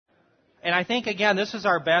And I think, again, this is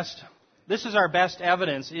our best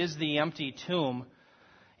evidence, is the empty tomb.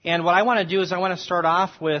 And what I want to do is I want to start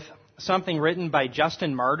off with something written by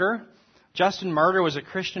Justin Martyr. Justin Martyr was a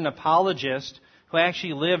Christian apologist who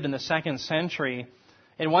actually lived in the 2nd century.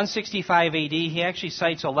 In 165 AD, he actually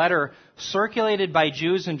cites a letter circulated by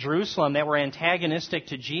Jews in Jerusalem that were antagonistic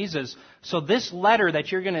to Jesus. So this letter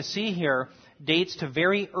that you're going to see here dates to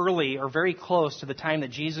very early or very close to the time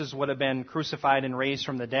that Jesus would have been crucified and raised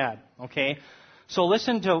from the dead. Okay? So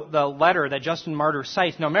listen to the letter that Justin Martyr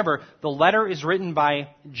cites. Now remember, the letter is written by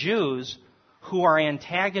Jews who are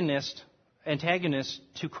antagonists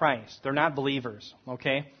to Christ. They're not believers.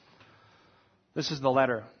 Okay? This is the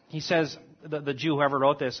letter. He says, the Jew, whoever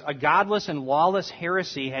wrote this, a godless and lawless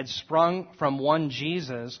heresy had sprung from one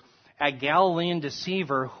Jesus, a Galilean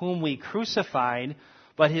deceiver whom we crucified,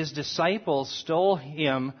 but his disciples stole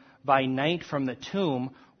him by night from the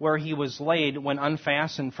tomb where he was laid when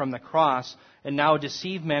unfastened from the cross, and now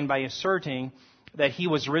deceive men by asserting that he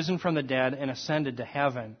was risen from the dead and ascended to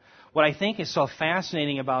heaven. What I think is so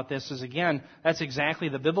fascinating about this is, again, that's exactly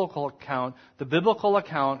the biblical account. The biblical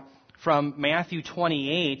account from Matthew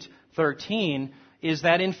 28:13 is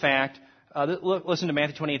that, in fact, listen to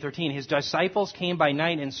Matthew 28:13. His disciples came by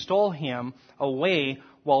night and stole him away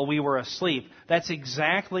while we were asleep. That's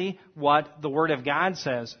exactly what the Word of God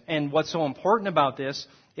says. And what's so important about this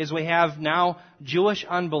is we have now Jewish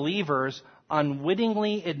unbelievers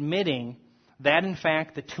unwittingly admitting that, in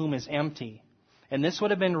fact, the tomb is empty. And this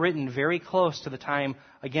would have been written very close to the time,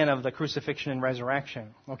 again, of the crucifixion and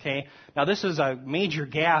resurrection. Okay? Now, this is a major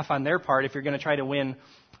gaffe on their part if you're going to try to win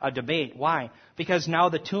a debate. Why? Because now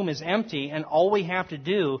the tomb is empty, and all we have to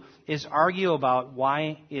do is argue about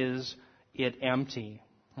why is it empty.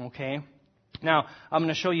 Okay? Now, I'm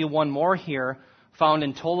going to show you one more here, found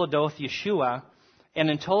in Toledoth Yeshua. And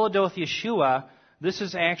in Toledoth Yeshua, this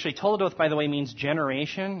is actually, Toledoth, by the way, means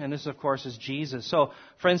generation, and this, of course, is Jesus. So,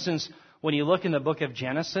 for instance, when you look in the book of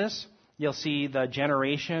Genesis, you'll see the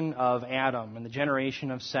generation of Adam and the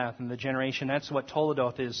generation of Seth and the generation, that's what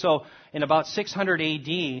Toledoth is. So in about 600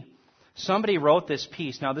 AD, somebody wrote this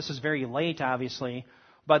piece. Now this is very late, obviously,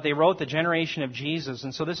 but they wrote the generation of Jesus.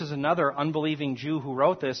 And so this is another unbelieving Jew who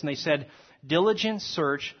wrote this. And they said, diligent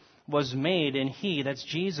search was made, and he, that's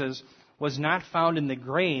Jesus, was not found in the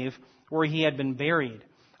grave where he had been buried.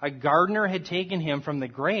 A gardener had taken him from the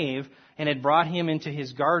grave and had brought him into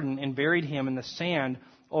his garden and buried him in the sand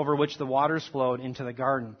over which the waters flowed into the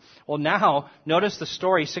garden. Well, now, notice the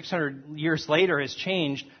story 600 years later has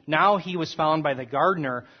changed. Now he was found by the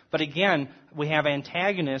gardener. But again, we have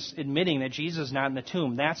antagonists admitting that Jesus is not in the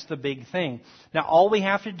tomb. That's the big thing. Now, all we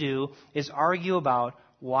have to do is argue about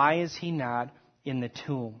why is he not in the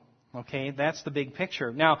tomb. Okay, that's the big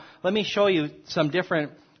picture. Now, let me show you some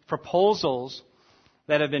different proposals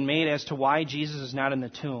that have been made as to why Jesus is not in the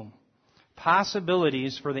tomb.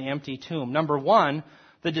 Possibilities for the empty tomb. Number one,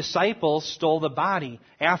 the disciples stole the body.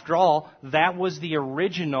 After all, that was the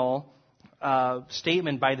original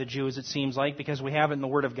statement by the Jews, it seems like, because we have it in the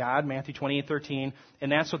Word of God, Matthew 28:13,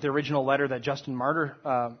 and that's what the original letter that Justin Martyr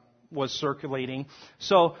was circulating.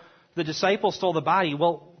 So the disciples stole the body.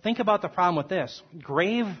 Well, think about the problem with this.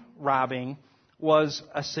 Grave robbing was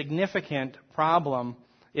a significant problem.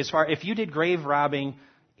 If you did grave robbing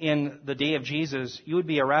in the day of Jesus, you would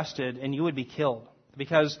be arrested and you would be killed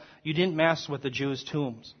because you didn't mess with the Jews'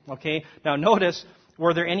 tombs. Okay? Now notice,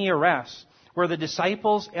 were there any arrests? Were the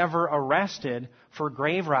disciples ever arrested for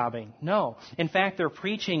grave robbing? No. In fact, they're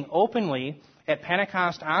preaching openly at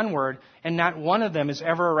Pentecost onward, and not one of them is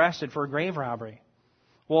ever arrested for grave robbery.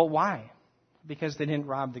 Well, why? Because they didn't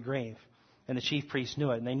rob the grave, and the chief priests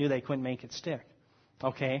knew it, and they knew they couldn't make it stick.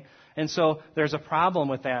 Okay? And so there's a problem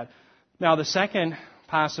with that. Now, the second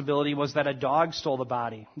possibility was that a dog stole the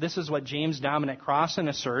body. This is what James Dominic Crossan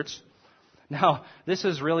asserts. Now, this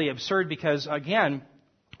is really absurd because, again,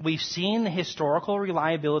 we've seen the historical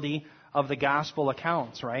reliability of the gospel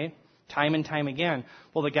accounts, right? Time and time again.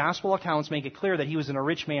 Well, the gospel accounts make it clear that he was in a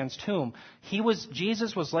rich man's tomb.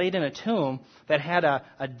 Jesus was laid in a tomb that had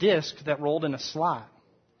a disc that rolled in a slot.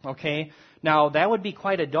 Okay? Now, that would be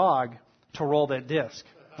quite a dog to roll that disc.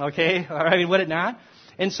 Okay? I mean, would it not?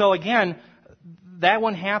 And so, again, that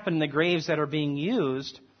wouldn't happen in the graves that are being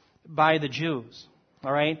used by the Jews.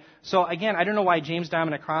 All right? So, again, I don't know why James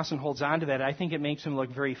Dominic Crossan holds on to that. I think it makes him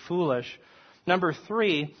look very foolish. Number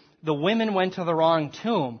three, the women went to the wrong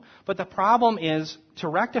tomb. But the problem is, to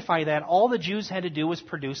rectify that, all the Jews had to do was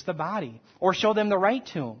produce the body or show them the right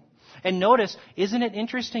tomb. And notice, isn't it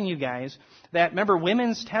interesting, you guys, that, remember,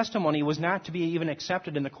 women's testimony was not to be even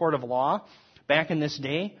accepted in the court of law back in this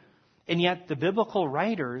day, and yet the biblical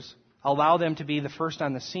writers allow them to be the first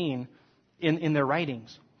on the scene in their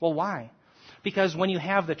writings. Well, why? Because when you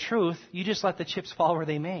have the truth, you just let the chips fall where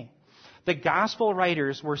they may. The gospel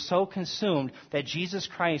writers were so consumed that Jesus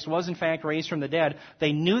Christ was in fact raised from the dead.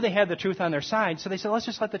 They knew they had the truth on their side, so they said, let's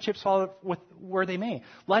just let the chips fall where they may.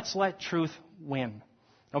 Let's let truth win.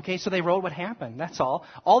 Okay, so they wrote what happened. That's all.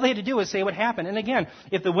 All they had to do was say what happened. And again,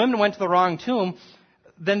 if the women went to the wrong tomb,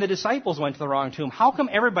 then the disciples went to the wrong tomb. How come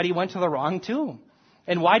everybody went to the wrong tomb?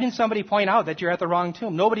 And why didn't somebody point out that you're at the wrong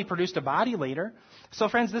tomb? Nobody produced a body later. So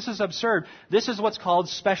friends, this is absurd. This is what's called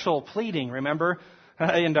special pleading, remember?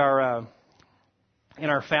 In our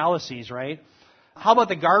fallacies, right? How about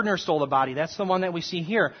the gardener stole the body? That's the one that we see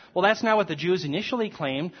here. Well, that's not what the Jews initially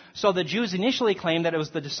claimed. So the Jews initially claimed that it was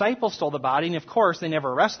the disciples stole the body, and of course they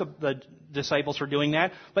never arrested the disciples for doing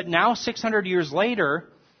that. But now, 600 years later,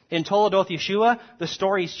 in Toledoth Yeshua, the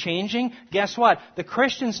story's changing. Guess what? The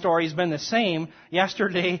Christian story's been the same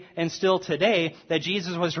yesterday and still today, that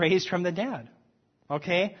Jesus was raised from the dead.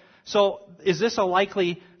 Okay? So, is this a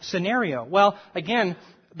likely scenario? Well, again,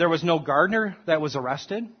 there was no gardener that was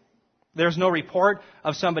arrested. There's no report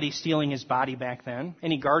of somebody stealing his body back then.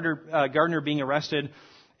 Any gardener being arrested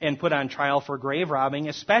and put on trial for grave robbing,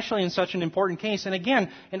 especially in such an important case. And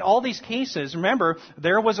again, in all these cases, remember,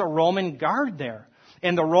 there was a Roman guard there.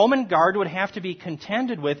 And the Roman guard would have to be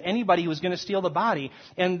contended with anybody who was going to steal the body.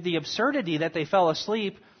 And the absurdity that they fell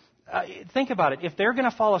asleep, think about it. If they're going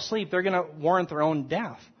to fall asleep, they're going to warrant their own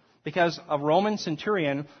death. Because a Roman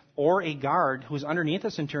centurion or a guard who's underneath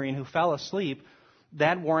a centurion who fell asleep,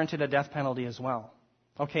 that warranted a death penalty as well.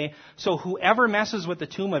 Okay? So whoever messes with the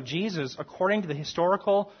tomb of Jesus, according to the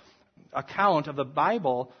historical account of the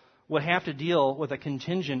Bible, would have to deal with a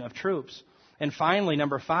contingent of troops. And finally,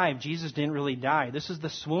 number 5, Jesus didn't really die. This is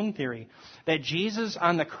the swoon theory. That Jesus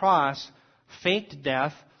on the cross faked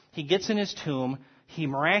death. He gets in his tomb. He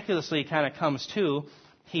miraculously kind of comes to.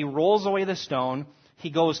 He rolls away the stone. He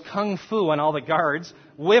goes kung fu on all the guards,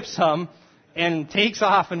 whips them, and takes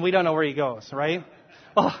off, and we don't know where he goes, right?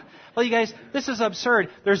 Well, you guys, this is absurd.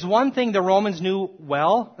 There's one thing the Romans knew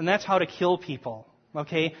well, and that's how to kill people.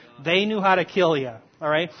 Okay? They knew how to kill you. All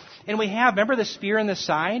right? And we have, remember the spear in the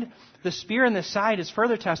side? The spear in the side is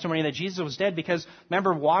further testimony that Jesus was dead because,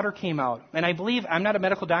 remember, water came out. And I believe, I'm not a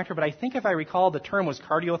medical doctor, but I think if I recall, the term was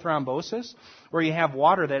cardiothrombosis, where you have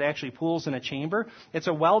water that actually pools in a chamber. It's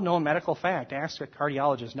a well-known medical fact. Ask a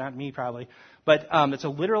cardiologist, not me probably. But it's a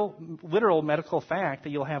literal medical fact that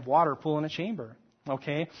you'll have water pool in a chamber.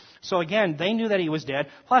 Okay? So again, they knew that he was dead.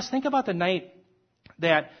 Plus, think about the night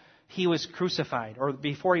that he was crucified, or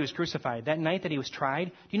before he was crucified, that night that he was tried.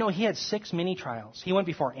 Do you know he had 6 mini-trials? He went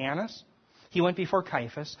before Annas. He went before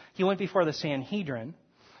Caiaphas. He went before the Sanhedrin.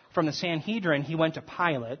 From the Sanhedrin, he went to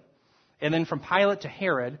Pilate. And then from Pilate to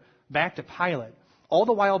Herod, back to Pilate. All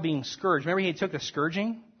the while being scourged. Remember he took a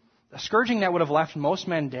scourging that would have left most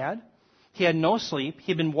men dead. He had no sleep.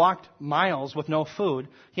 He had been walked miles with no food.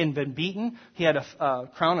 He had been beaten. He had a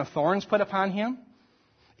crown of thorns put upon him.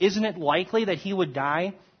 Isn't it likely that he would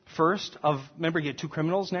die first remember he had 2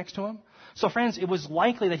 criminals next to him? So friends, it was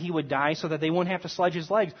likely that he would die so that they wouldn't have to sledge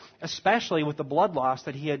his legs, especially with the blood loss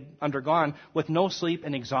that he had undergone with no sleep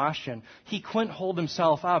and exhaustion. He couldn't hold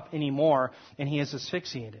himself up anymore, and he is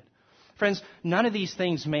asphyxiated. Friends, none of these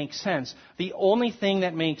things make sense. The only thing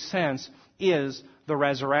that makes sense is the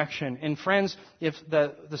resurrection. And friends, if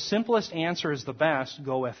the simplest answer is the best,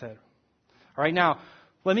 go with it. All right, now,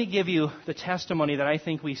 let me give you the testimony that I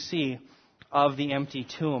think we see of the empty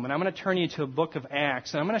tomb. And I'm going to turn you to a book of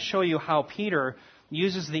Acts, and I'm going to show you how Peter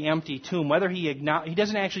uses the empty tomb. Whether he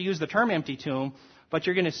doesn't actually use the term empty tomb, but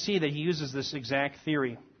you're going to see that he uses this exact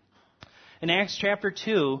theory. In Acts chapter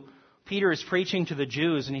 2, Peter is preaching to the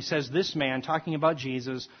Jews, and he says, "This man," talking about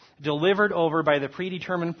Jesus, "delivered over by the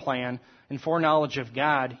predetermined plan and foreknowledge of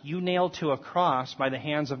God, you nailed to a cross by the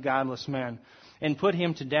hands of godless men, and put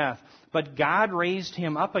him to death. But God raised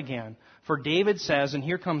him up again. For David says," and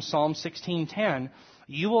here comes Psalm 16:10,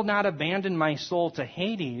 "You will not abandon my soul to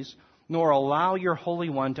Hades, nor allow your Holy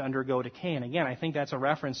One to undergo decay." And again, I think that's a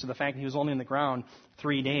reference to the fact that he was only in the ground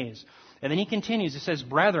 3 days. And then he continues, he says,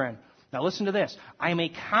 "Brethren," now listen to this, "I may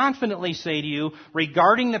confidently say to you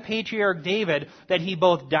regarding the patriarch David that he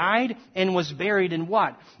both died and was buried in"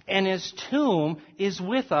 what? "And his tomb is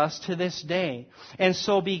with us to this day. And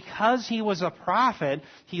so because he was a prophet,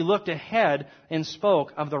 he looked ahead and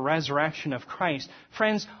spoke of the resurrection of Christ."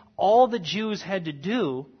 Friends, all the Jews had to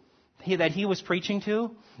do that he was preaching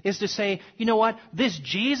to is to say, you know what? This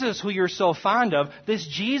Jesus who you're so fond of, this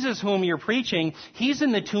Jesus whom you're preaching, he's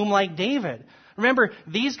in the tomb like David. Remember,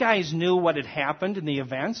 these guys knew what had happened in the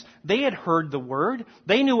events. They had heard the word.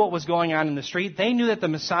 They knew what was going on in the street. They knew that the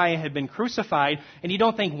Messiah had been crucified. And you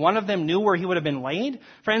don't think one of them knew where he would have been laid?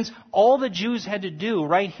 Friends, all the Jews had to do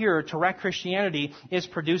right here to wreck Christianity is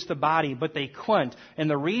produce the body, but they couldn't. And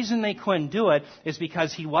the reason they couldn't do it is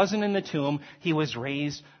because he wasn't in the tomb. He was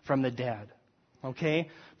raised from the dead. Okay?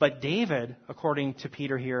 But David, according to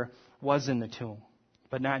Peter here, was in the tomb,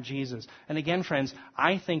 but not Jesus. And again, friends,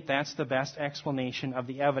 I think that's the best explanation of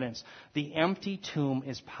the evidence. The empty tomb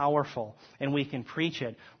is powerful, and we can preach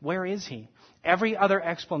it. Where is he? Every other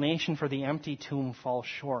explanation for the empty tomb falls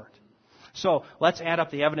short. So let's add up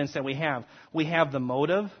the evidence that we have. We have the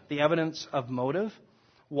motive, the evidence of motive.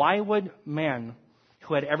 Why would men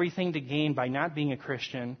who had everything to gain by not being a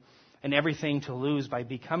Christian and everything to lose by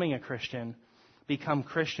becoming a Christian become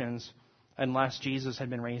Christians unless Jesus had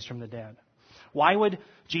been raised from the dead? Why would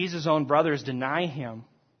Jesus' own brothers deny him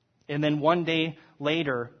and then one day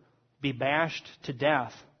later be bashed to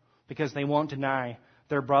death because they won't deny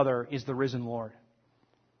their brother is the risen Lord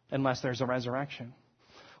unless there's a resurrection?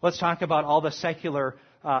 Let's talk about all the secular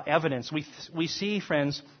evidence. We see,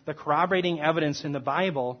 friends, the corroborating evidence in the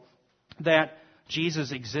Bible that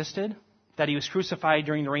Jesus existed, that he was crucified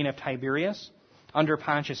during the reign of Tiberius under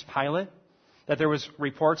Pontius Pilate, that there was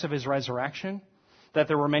reports of his resurrection, that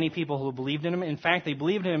there were many people who believed in him. In fact, they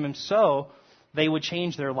believed in him so they would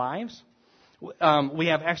change their lives. We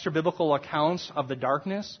have extra-biblical accounts of the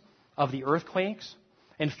darkness, of the earthquakes.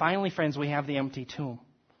 And finally, friends, we have the empty tomb.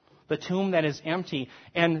 The tomb that is empty.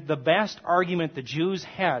 And the best argument the Jews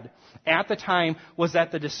had at the time was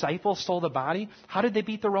that the disciples stole the body. How did they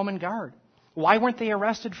beat the Roman guard? Why weren't they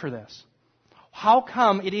arrested for this? How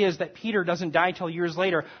come it is that Peter doesn't die till years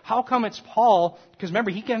later? How come it's Paul? Because remember,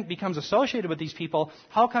 he becomes associated with these people.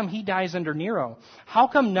 How come he dies under Nero? How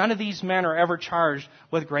come none of these men are ever charged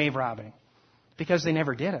with grave robbing? Because they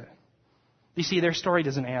never did it. You see, their story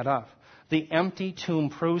doesn't add up. The empty tomb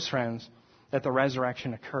proves, friends, that the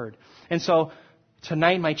resurrection occurred. And so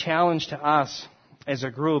tonight my challenge to us as a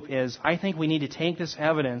group is I think we need to take this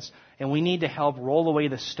evidence and we need to help roll away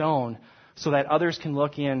the stone so that others can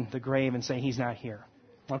look in the grave and say, he's not here.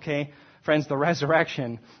 Okay? Friends, the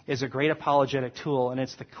resurrection is a great apologetic tool, and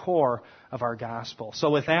it's the core of our gospel. So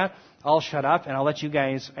with that, I'll shut up, and I'll let you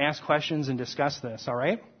guys ask questions and discuss this, all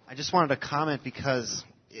right? I just wanted to comment because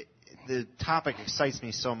the topic excites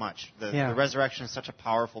me so much. The resurrection is such a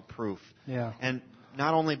powerful proof. Yeah. And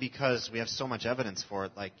not only because we have so much evidence for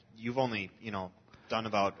it, like you've only, done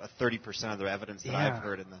about 30% of the evidence that I've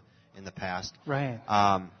heard in the past. Right.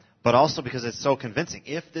 But also because it's so convincing.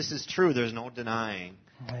 If this is true, there's no denying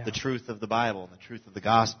the truth of the Bible and the truth of the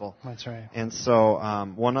gospel. That's right. And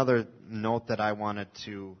so one other note that I wanted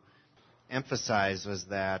to emphasize was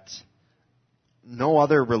that no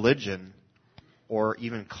other religion or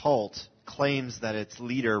even cult claims that its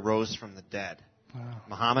leader rose from the dead. Wow.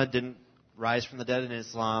 Muhammad didn't rise from the dead in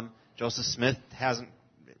Islam. Joseph Smith hasn't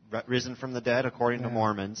risen from the dead, according to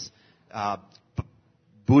Mormons.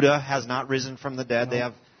 Buddha has not risen from the dead. No. They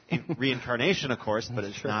have reincarnation, of course, but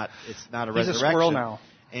it's not a resurrection. He's a squirrel now.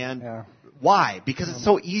 And why? Because it's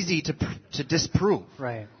so easy to disprove.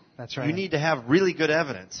 Right. That's right. You need to have really good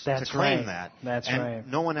evidence to claim that. That's right.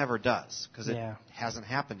 No one ever does, because it hasn't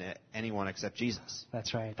happened to anyone except Jesus.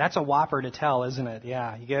 That's right. That's a whopper to tell, isn't it?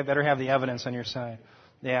 Yeah. You better have the evidence on your side.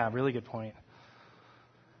 Yeah, really good point.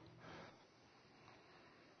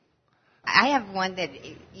 I have one that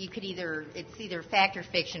it's either fact or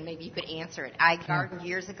fiction. Maybe you could answer it. I gardened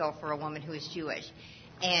years ago for a woman who is Jewish.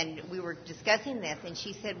 And we were discussing this, and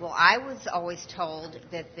she said, well, I was always told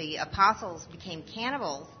that the apostles became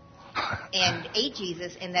cannibals and ate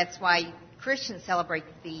Jesus, and that's why Christians celebrate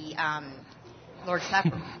the Lord's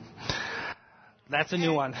Supper. That's a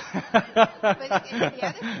new one. But the other thing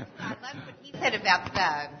I loved what he said about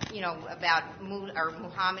about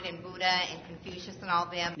Muhammad and Buddha and Confucius and all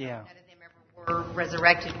them. Yeah. None of them ever were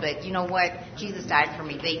resurrected, but you know what? Jesus died for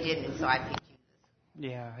me. They didn't, so I picked Jesus.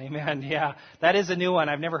 Yeah, amen. Yeah, that is a new one.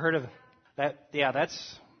 I've never heard of that. Yeah,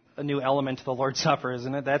 that's a new element to the Lord's Supper,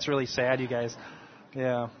 isn't it? That's really sad, you guys.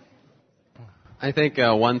 Yeah. I think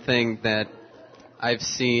one thing that I've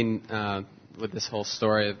seen with this whole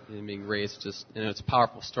story of him being raised, it's a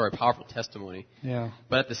powerful story, powerful testimony. Yeah.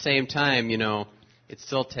 But at the same time, it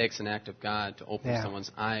still takes an act of God to open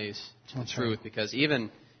someone's eyes to the truth, because even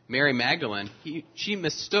Mary Magdalene, she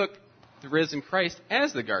mistook the risen Christ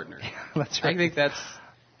as the gardener. That's right. I think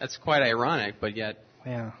that's quite ironic, but yet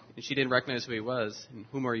she didn't recognize who he was. And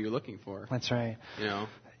whom are you looking for? That's right.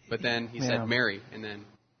 But then he said Mary, and then,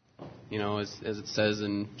 as it says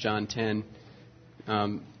in John 10,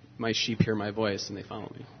 my sheep hear my voice and they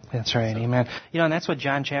follow me. That's right, amen. And that's what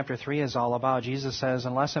John chapter 3 is all about. Jesus says,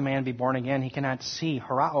 unless a man be born again, he cannot see,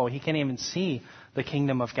 he can't even see the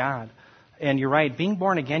kingdom of God. And you're right, being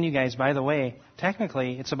born again, you guys, by the way,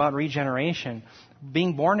 technically, it's about regeneration.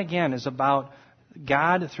 Being born again is about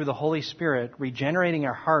God, through the Holy Spirit, regenerating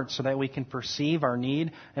our hearts so that we can perceive our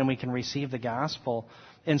need and we can receive the gospel.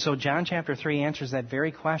 And so John chapter 3 answers that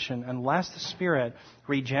very question. Unless the Spirit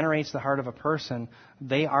regenerates the heart of a person,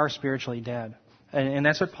 they are spiritually dead. And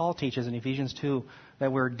that's what Paul teaches in Ephesians 2,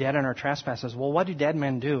 that we're dead in our trespasses. Well, what do dead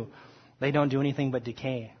men do? They don't do anything but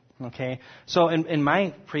decay. Okay? So in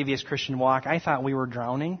my previous Christian walk, I thought we were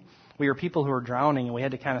drowning. We were people who were drowning, and we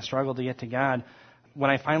had to kind of struggle to get to God.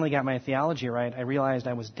 When I finally got my theology right, I realized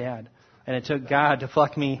I was dead. And it took God to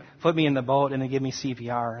put me in the boat and then give me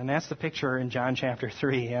CPR. And that's the picture in John chapter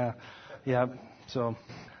 3. Yeah. So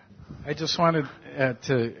I just wanted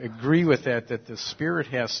to agree with that the Spirit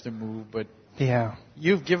has to move, but yeah,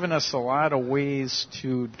 you've given us a lot of ways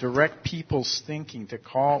to direct people's thinking, to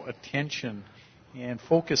call attention and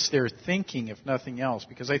focus their thinking, if nothing else.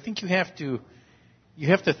 Because I think you have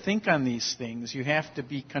to think on these things. You have to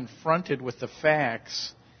be confronted with the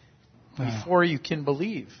facts before you can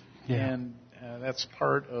believe. Yeah. And that's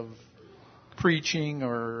part of preaching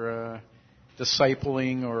or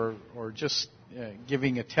discipling or just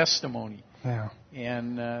giving a testimony. Yeah.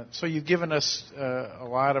 And so you've given us a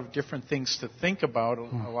lot of different things to think about,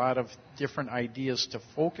 a lot of different ideas to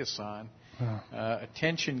focus on,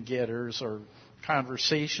 attention getters or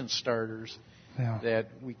conversation starters that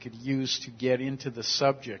we could use to get into the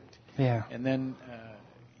subject. Yeah. And then,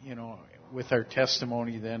 with our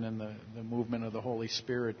testimony then and the movement of the Holy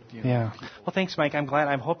Spirit. Yeah. Well, thanks, Mike. I'm glad.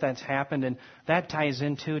 I hope that's happened. And that ties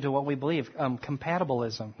into what we believe,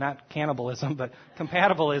 compatibilism. Not cannibalism, but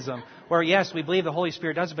compatibilism. Where, yes, we believe the Holy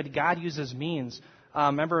Spirit does it, but God uses means.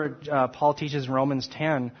 Remember, Paul teaches in Romans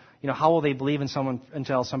 10, how will they believe in someone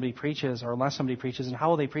until somebody preaches, or unless somebody preaches? And how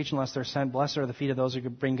will they preach unless they're sent? Blessed are the feet of those who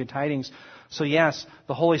bring good tidings. So, yes,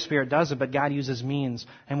 the Holy Spirit does it, but God uses means.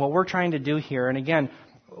 And what we're trying to do here, and again,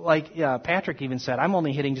 like Patrick even said, I'm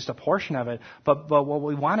only hitting just a portion of it, but what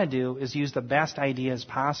we want to do is use the best ideas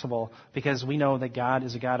possible, because we know that God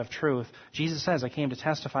is a God of truth. Jesus says, I came to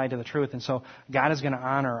testify to the truth, and so God is going to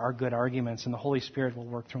honor our good arguments, and the Holy Spirit will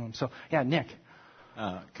work through them. So, yeah, Nick.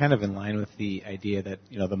 Kind of in line with the idea that,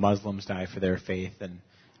 the Muslims die for their faith, and,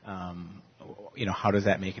 how does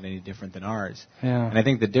that make it any different than ours? Yeah. And I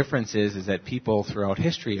think the difference is that people throughout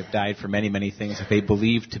history have died for many, many things that they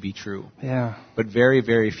believed to be true. Yeah. But very,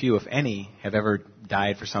 very few, if any, have ever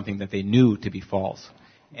died for something that they knew to be false.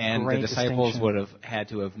 And Great the disciples distinction. would have had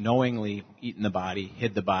to have knowingly eaten the body,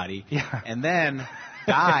 hid the body, Yeah. and then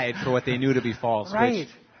died for what they knew to be false, Right. which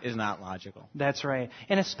is not logical. That's right.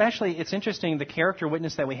 And especially, it's interesting, the character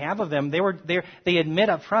witness that we have of them, they admit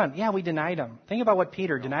up front, yeah, we denied him. Think about what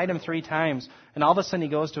Peter denied him 3 times, and all of a sudden he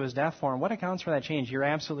goes to his death for him. What accounts for that change? You're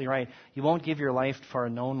absolutely right. You won't give your life for a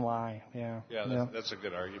known lie. Yeah. Yeah, that's a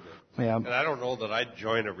good argument. Yeah. And I don't know that I'd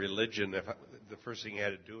join a religion if the first thing you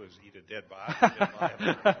had to do is eat a dead body.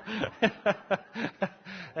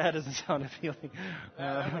 That doesn't sound appealing.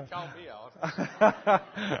 That would count me out.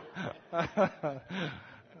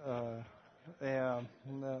 Yeah.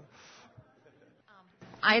 No.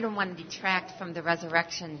 I don't want to detract from the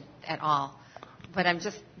resurrection at all, but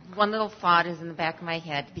one little thought is in the back of my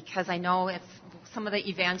head, because I know it's some of the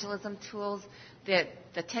evangelism tools that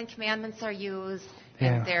the 10 Commandments are used,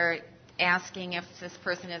 and they're asking if this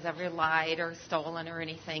person has ever lied or stolen or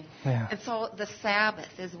anything. Yeah. And so the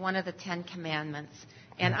Sabbath is one of the 10 Commandments.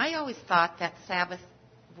 And I always thought that Sabbath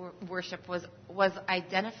worship was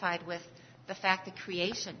identified with the fact of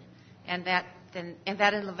creation, and that in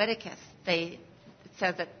Leviticus it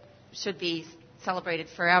says it should be celebrated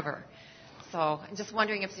forever. So I'm just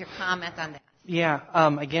wondering if your comment on that. Yeah.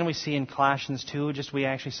 Again, we see in Colossians 2, we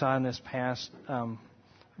actually saw in this past,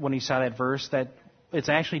 when you saw that verse, that it's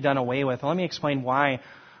actually done away with. Let me explain why.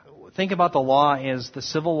 Think about the law is the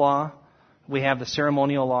civil law, we have the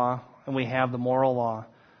ceremonial law, and we have the moral law.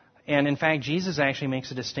 And in fact, Jesus actually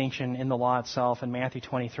makes a distinction in the law itself. In Matthew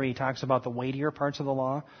 23, he talks about the weightier parts of the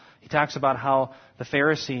law. He talks about how the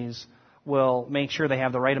Pharisees will make sure they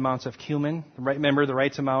have the right amounts of cumin. Remember the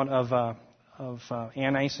right amount of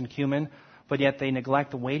anise and cumin, but yet they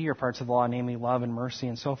neglect the weightier parts of the law, namely love and mercy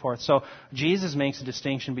and so forth. So Jesus makes a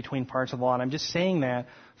distinction between parts of the law. And I'm just saying that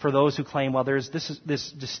for those who claim, well, there's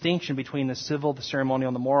this distinction between the civil, the ceremonial,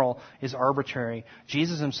 and the moral is arbitrary.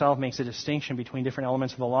 Jesus himself makes a distinction between different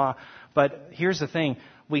elements of the law. But here's the thing.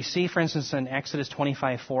 We see, for instance, in Exodus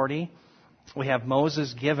 25:40, we have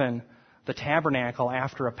Moses given the tabernacle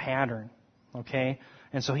after a pattern. Okay?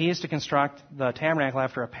 And so he is to construct the tabernacle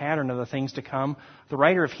after a pattern of the things to come. The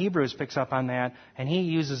writer of Hebrews picks up on that, and he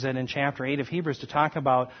uses it in chapter 8 of Hebrews to talk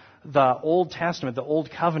about the Old Testament, the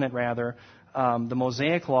Old Covenant rather. The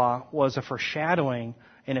Mosaic Law was a foreshadowing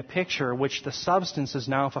in a picture which the substance is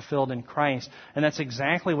now fulfilled in Christ. And that's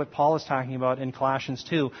exactly what Paul is talking about in Colossians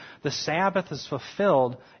 2. The Sabbath is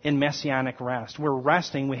fulfilled in messianic rest. We're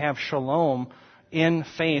resting. We have shalom in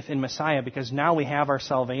faith in Messiah because now we have our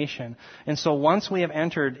salvation. And so once we have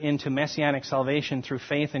entered into messianic salvation through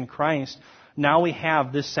faith in Christ, now we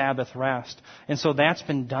have this Sabbath rest. And so that's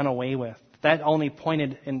been done away with. That only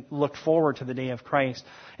pointed and looked forward to the day of Christ.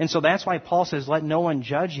 And so that's why Paul says, let no one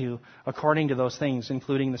judge you according to those things,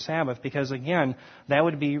 including the Sabbath, because again, that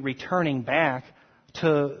would be returning back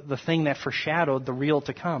to the thing that foreshadowed the real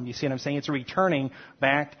to come. You see what I'm saying? It's returning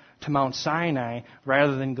back to Mount Sinai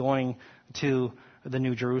rather than going to the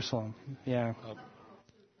New Jerusalem. Yeah.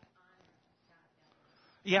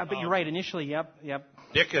 Yeah, but you're right. Initially, yep.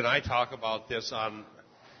 Nick and I talk about this on,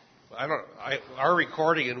 our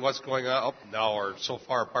recording and what's going on up now are so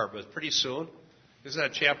far apart, but pretty soon, isn't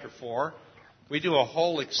that chapter 4? We do a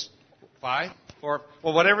whole 5, 4,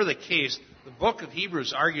 well, whatever the case, the book of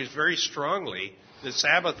Hebrews argues very strongly that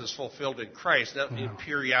Sabbath is fulfilled in Christ, not in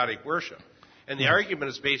periodic worship. And the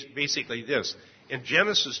argument is basically this. In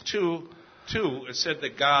Genesis 2, it said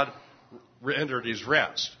that God entered his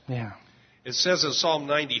rest. Yeah. It says in Psalm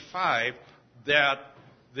 95 that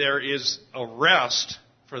there is a rest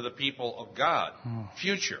for the people of God,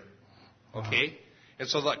 future. Okay? And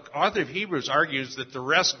so the author of Hebrews argues that the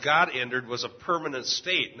rest God entered was a permanent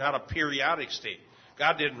state, not a periodic state.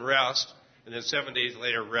 God didn't rest, and then 7 days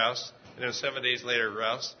later rest, and then 7 days later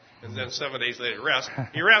rest, and then 7 days later rest.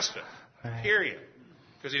 He rested. Period.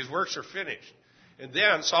 Because his works are finished. And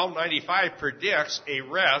then Psalm 95 predicts a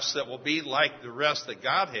rest that will be like the rest that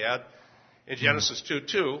God had in Genesis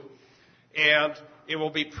 2:2, and it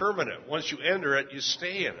will be permanent. Once you enter it, you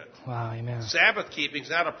stay in it. Wow, amen. Sabbath keeping is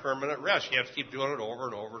not a permanent rest. You have to keep doing it over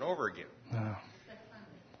and over and over again. Oh.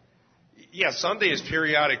 Yeah, Sunday is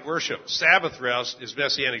periodic worship. Sabbath rest is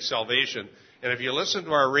messianic salvation. And if you listen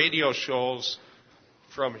to our radio shows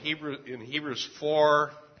from Hebrews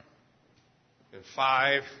 4 and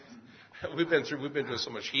 5, we've been doing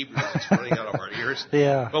so much Hebrew, it's running out of our ears.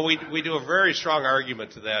 Yeah. But we do a very strong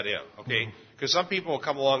argument to that end, okay? Because some people will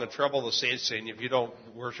come along and trouble the saints saying if you don't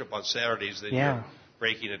worship on Saturdays, then you're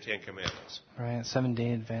breaking the Ten Commandments. Right,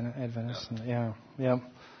 7-day Adventist. Yeah.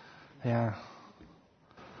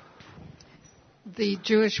 The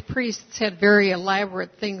Jewish priests had very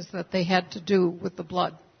elaborate things that they had to do with the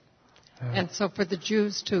blood. And so for the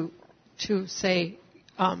Jews to say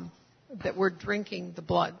that we're drinking the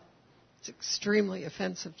blood, it's extremely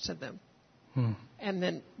offensive to them. And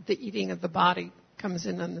then the eating of the body comes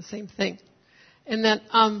in on the same thing. And then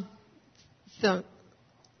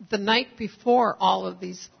the night before all of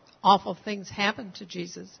these awful things happened to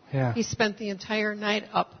Jesus, he spent the entire night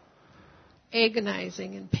up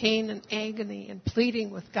agonizing in pain and agony and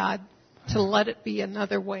pleading with God to let it be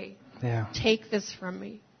another way. Take this from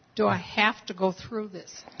me. Do I have to go through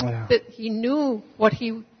this? That he knew what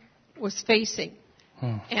he was facing.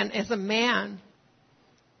 And as a man,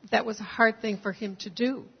 that was a hard thing for him to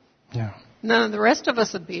do. None of the rest of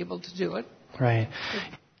us would be able to do it. Right.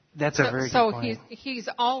 That's a very good point. So he's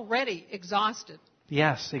already exhausted.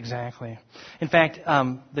 Yes, exactly. In fact,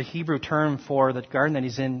 the Hebrew term for the garden that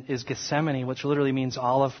he's in is Gethsemane, which literally means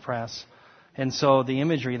olive press. And so the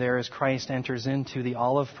imagery there is Christ enters into the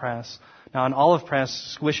olive press. Now, an olive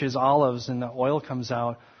press squishes olives and the oil comes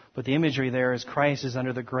out. But the imagery there is Christ is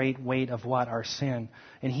under the great weight of what? Our sin.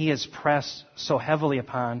 And he is pressed so heavily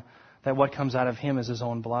upon that what comes out of him is his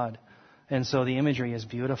own blood. And so the imagery is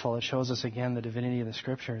beautiful. It shows us again the divinity of the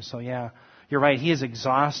Scriptures. So yeah, you're right. He is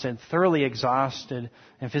exhausted, thoroughly exhausted,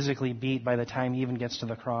 and physically beat by the time he even gets to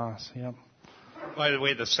the cross. Yep. By the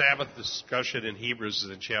way, the Sabbath discussion in Hebrews is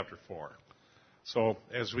in chapter 4. So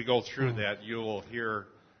as we go through that, you will hear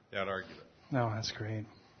that argument. No, that's great.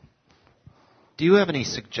 Do you have any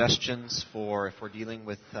suggestions for, if we're dealing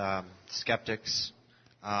with skeptics,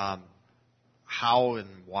 how and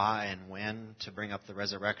why and when to bring up the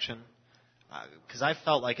resurrection? Because I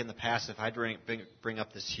felt like in the past, if I bring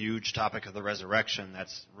up this huge topic of the resurrection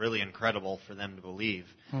that's really incredible for them to believe,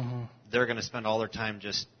 they're going to spend all their time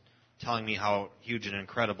just telling me how huge and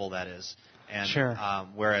incredible that is. And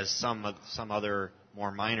whereas some other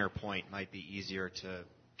more minor point might be easier to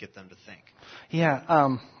get them to think. Yeah,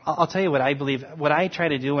 I'll tell you what I believe. What I try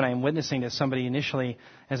to do when I'm witnessing to somebody initially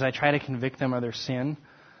is I try to convict them of their sin.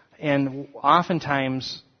 And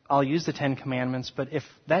oftentimes I'll use the Ten Commandments, but if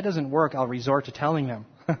that doesn't work, I'll resort to telling them.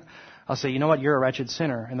 I'll say, you know what, you're a wretched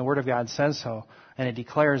sinner, and the Word of God says so, and it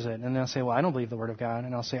declares it. And they'll say, well, I don't believe the Word of God.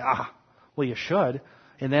 And I'll say, well, you should.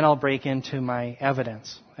 And then I'll break into my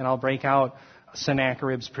evidence, and I'll break out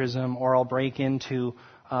Sennacherib's prism, or I'll break into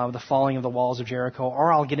the falling of the walls of Jericho,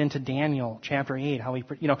 or I'll get into Daniel chapter 8,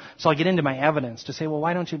 so I'll get into my evidence to say, well,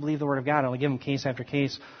 why don't you believe the Word of God? And I'll give them case after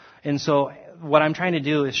case. And so what I'm trying to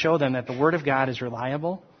do is show them that the Word of God is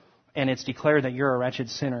reliable, and it's declared that you're a wretched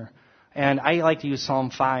sinner. And I like to use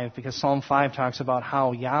Psalm 5, because Psalm 5 talks about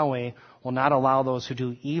how Yahweh will not allow those who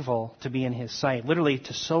do evil to be in His sight, literally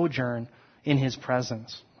to sojourn in His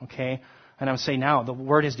presence. Okay? And I'm saying now, the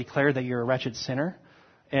Word has declared that you're a wretched sinner,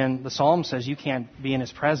 and the Psalm says you can't be in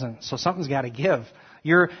His presence, so something's got to give.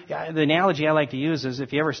 The analogy I like to use is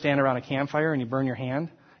if you ever stand around a campfire and you burn your hand,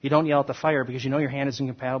 you don't yell at the fire because you know your hand is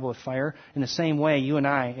incompatible with fire. In the same way, you and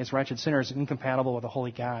I, as wretched sinners, are incompatible with a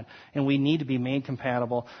holy God. And we need to be made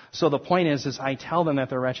compatible. So the point is I tell them that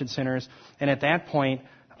they're wretched sinners. And at that point,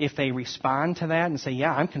 if they respond to that and say,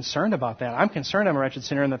 yeah, I'm concerned about that. I'm concerned I'm a wretched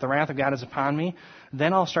sinner and that the wrath of God is upon me.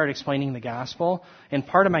 Then I'll start explaining the gospel. And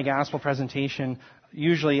part of my gospel presentation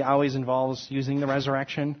usually always involves using the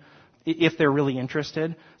resurrection, if they're really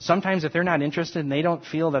interested. Sometimes if they're not interested and they don't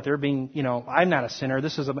feel that they're being, I'm not a sinner,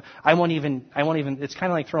 I won't even, it's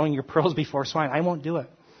kind of like throwing your pearls before swine. I won't do it.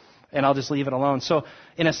 And I'll just leave it alone. So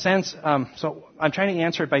in a sense, so I'm trying to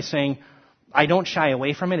answer it by saying, I don't shy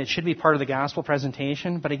away from it. It should be part of the gospel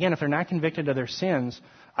presentation. But again, if they're not convicted of their sins,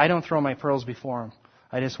 I don't throw my pearls before them.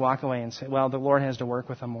 I just walk away and say, well, the Lord has to work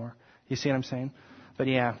with them more. You see what I'm saying? But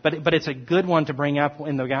yeah, but it's a good one to bring up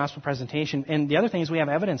in the gospel presentation. And the other thing is we have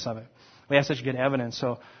evidence of it. We have such good evidence.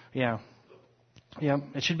 So yeah,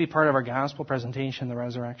 it should be part of our gospel presentation, the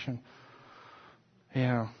resurrection.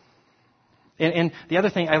 Yeah. And the other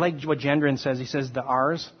thing, I like what Gendron says. He says the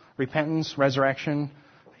R's, repentance, resurrection,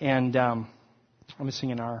 and I'm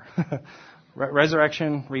missing an R.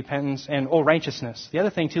 Resurrection, repentance, and righteousness. The other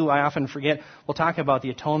thing, too, I often forget, we'll talk about the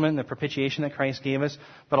atonement, the propitiation that Christ gave us,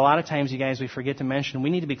 but a lot of times, you guys, we forget to mention we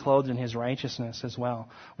need to be clothed in His righteousness as well.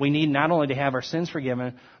 We need not only to have our sins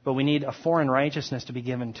forgiven, but we need a foreign righteousness to be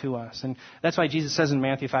given to us. And that's why Jesus says in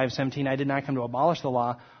Matthew 5:17, I did not come to abolish the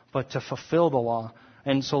law, but to fulfill the law.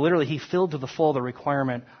 And so literally, He filled to the full the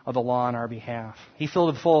requirement of the law on our behalf. He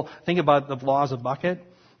filled to the full. Think about the law as a bucket.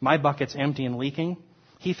 My bucket's empty and leaking.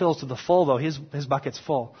 He fills to the full, though. His bucket's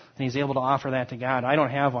full, and He's able to offer that to God. I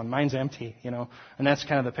don't have one. Mine's empty, and that's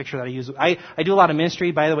kind of the picture that I use. I do a lot of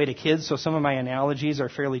ministry, by the way, to kids, so some of my analogies are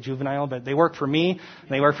fairly juvenile, but they work for me, and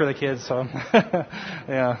they work for the kids, so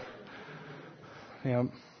yeah.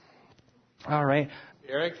 All right.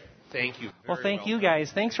 Eric, thank you. Well, thank you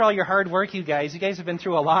guys. Thanks for all your hard work, you guys. You guys have been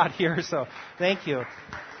through a lot here, so thank you.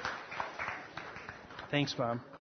 Thanks, Bob.